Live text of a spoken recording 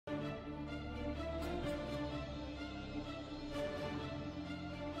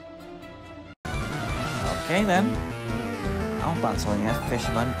Okay then. I'll battle you,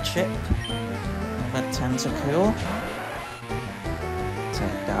 Fisherman Chip. The Tentacool.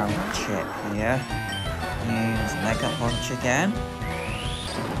 Take down Chip here. Use Mega Punch again.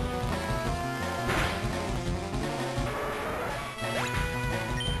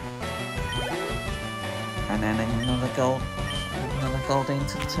 And then another Goldeen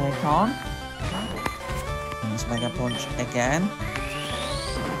to take on. Use Mega Punch again.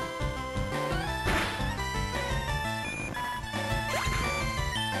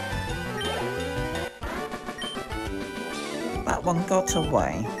 That one got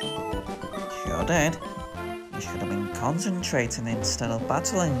away. Sure did. You should have been concentrating instead of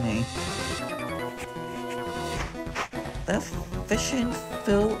battling me. The Fishing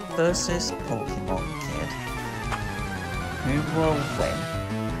Phil versus Pokemon Kid. Who will win?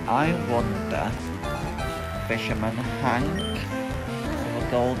 I wonder. Fisherman Hank for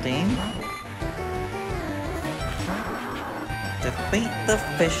Goldeen. Defeat the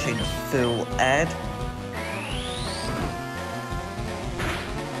Fishing Phil, Ed.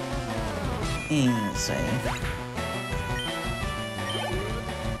 Easy.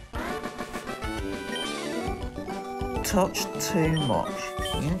 Touched too much.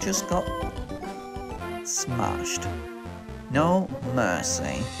 You just got smashed. No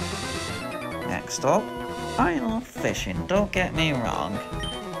mercy. Next up, I love fishing, don't get me wrong.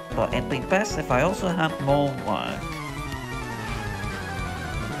 But it'd be best if I also had more work.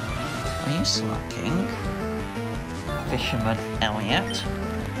 Are you slacking? Fisherman Elliot.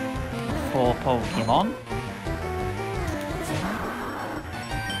 4 Pokemon.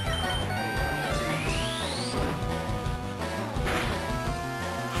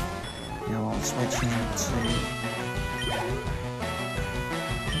 Now I'll switch into...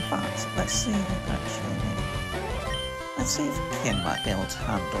 In fact, let's see actually. Let's see if Kim might be able to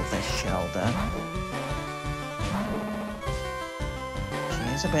handle this Shelder. She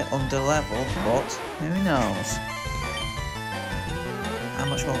is a bit under-leveled, but who knows? How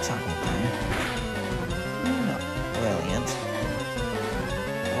much will Tackle do? Not brilliant.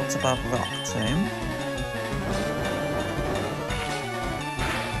 What about Rock Tomb?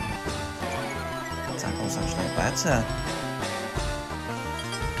 Tackle's actually better.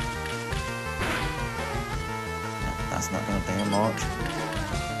 No, that's not going to do much.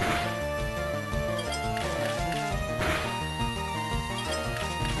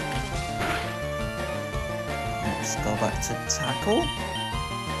 Let's go back to Tackle.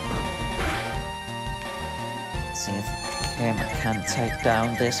 See if Kim can take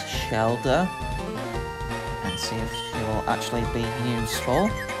down this Shelder and see if she will actually be useful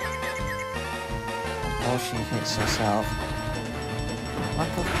before she hits herself.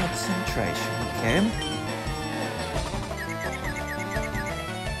 Lack of concentration, Kim.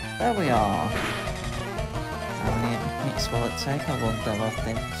 There we are. How many hits will it take? I wonder if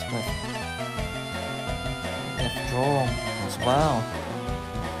things with withdrawn as well.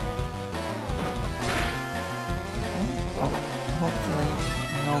 Hopefully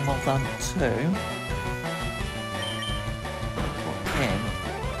no more than 2. For Kim.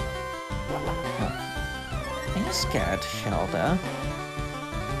 Are you scared, Shelder?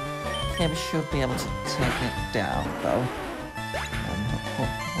 Kim should be able to take it down, though. And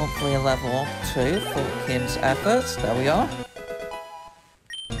hopefully a level up too for Kim's efforts. There we are.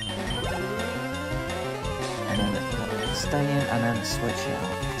 And then stay in and then switch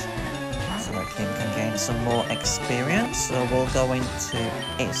out. So that Kim can gain some more experience. So we'll go into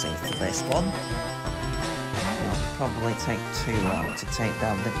easy for this one. It'll probably take too long to take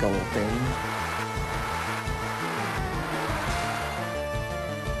down the Goldeen.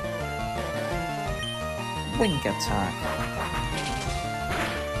 Wing attack.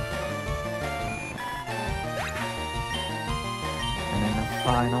 And then the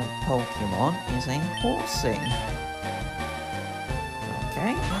final Pokemon is a Horsey.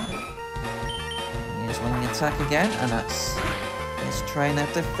 Okay. Use Wing attack again, and that's his trainer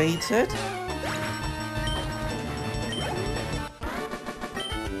defeated.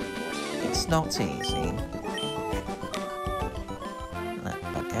 It's not easy.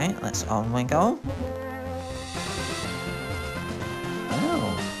 Okay, let's on we go.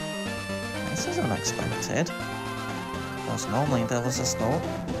 This is unexpected. Because normally there was a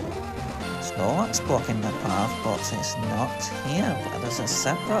Snorlax blocking the path, but it's not here. There's a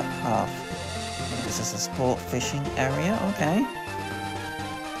separate path. This is a sport fishing area, okay.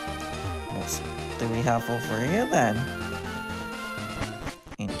 What do we have over here then?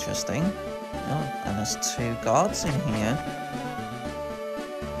 Interesting. Oh, and there's 2 guards in here.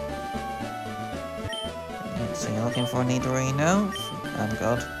 So you're looking for a Nidorino? I'm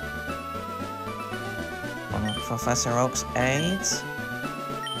good. Professor Oak's aides?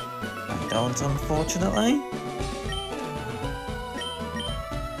 I don't, unfortunately.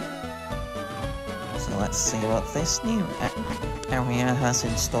 So let's see what this new area has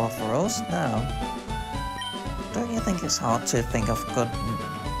in store for us now. Don't you think it's hard to think of good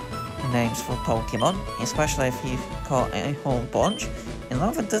names for Pokemon, especially if you've caught a whole bunch? In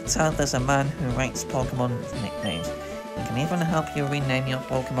Lavender Town, there's a man who rates Pokemon nicknames. He can even help you rename your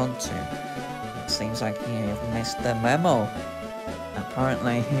Pokemon too. It seems like you've missed the memo.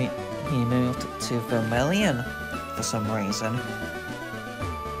 Apparently, he moved to Vermilion for some reason.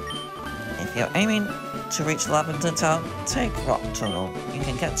 If you're aiming to reach Lavender Town, take Rock Tunnel. You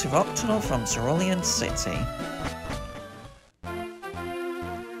can get to Rock Tunnel from Cerulean City.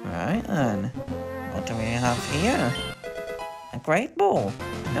 Right then, what do we have here? A Great Ball.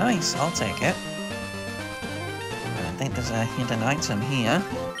 Nice, I'll take it. I think there's a hidden item here,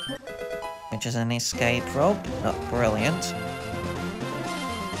 which is an escape rope. Not brilliant.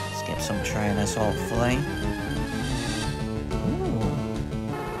 Skip some trainers, hopefully. Ooh.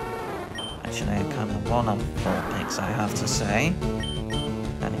 Actually, I kind of want a Vulpix, I have to say.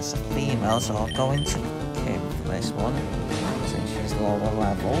 And it's a female, so I'll go into Kim for this one, since she's lower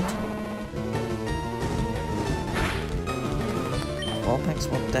leveled. Vulpix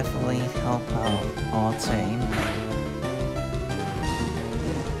will definitely help out our team.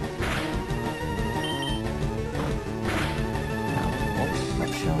 Now, what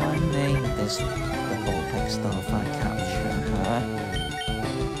shall I name this the Vulpix though if I capture her?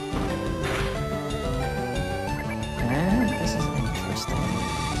 This is interesting.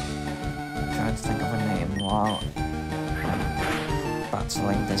 I'm trying to think of a name while I'm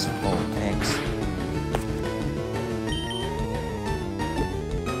battling this Vulpix.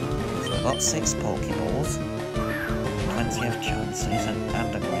 Got 6 Pokeballs, plenty of chances,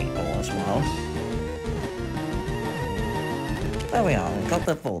 and a Great Ball as well. There we are, we got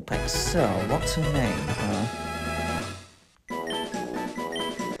the Vulpix. So, what to name her?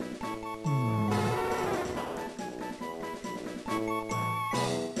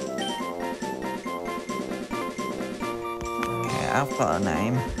 Okay, I've got a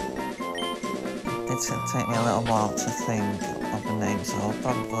name. It's going to take me a little while to think of a name, so I'll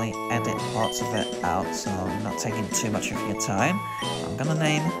probably edit parts of it out, so I'm not taking too much of your time. I'm gonna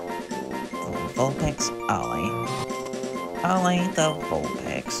name the Vulpix Ollie. Ollie the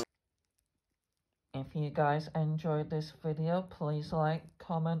Vulpix. If you guys enjoyed this video, please like,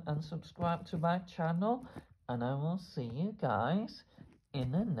 comment and subscribe to my channel, and I will see you guys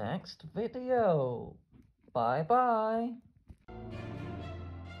in the next video. Bye bye.